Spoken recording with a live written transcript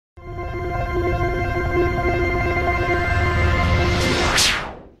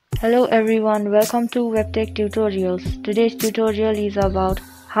Hello everyone, welcome to WebTech Tutorials. Today's tutorial is about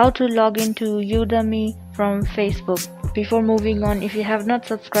how to log into Udemy from Facebook. Before moving on, if you have not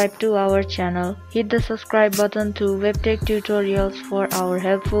subscribed to our channel, hit the subscribe button to WebTech Tutorials for our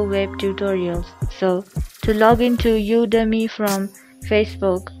helpful web tutorials. So, to log into Udemy from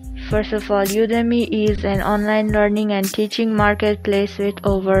Facebook, first of all, Udemy is an online learning and teaching marketplace with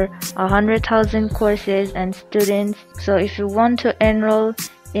over 100,000 courses and students. So if you want to enroll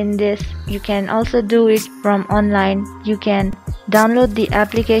in this, you can also do it from online. You can download the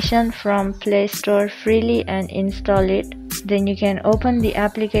application from Play Store freely and install it. Then you can open the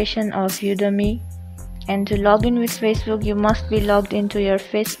application of Udemy. And to log in with Facebook, you must be logged into your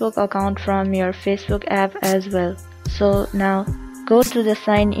Facebook account from your Facebook app as well. So now go to the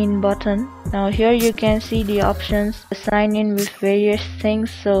sign in button. Now here you can see the options to sign in with various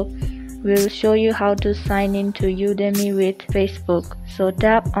things. So we'll show you how to sign in to Udemy with Facebook. So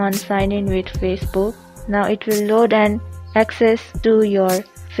tap on sign in with Facebook. Now it will load and access to your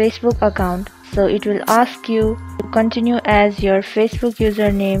Facebook account. So it will ask you to continue as your Facebook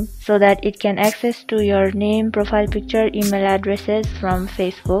username so that it can access to your name, profile picture, email addresses from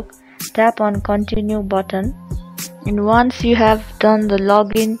Facebook. Tap on continue button. And once you have done the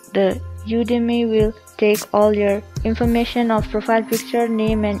login, the Udemy will take all your information of profile picture,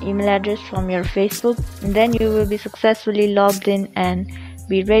 name and email address from your Facebook, and then you will be successfully logged in and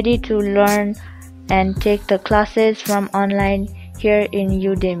be ready to learn and take the classes from online here in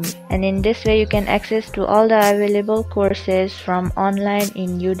Udemy. And in this way you can access to all the available courses from online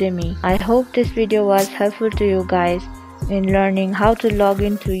in Udemy. I hope this video was helpful to you guys in learning how to log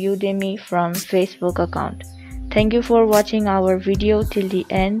into Udemy from Facebook account. Thank you for watching our video till the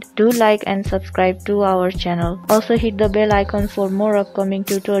end. Do like and subscribe to our channel. Also hit the bell icon for more upcoming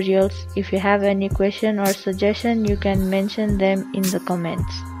tutorials. If you have any question or suggestion, you can mention them in the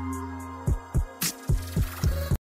comments.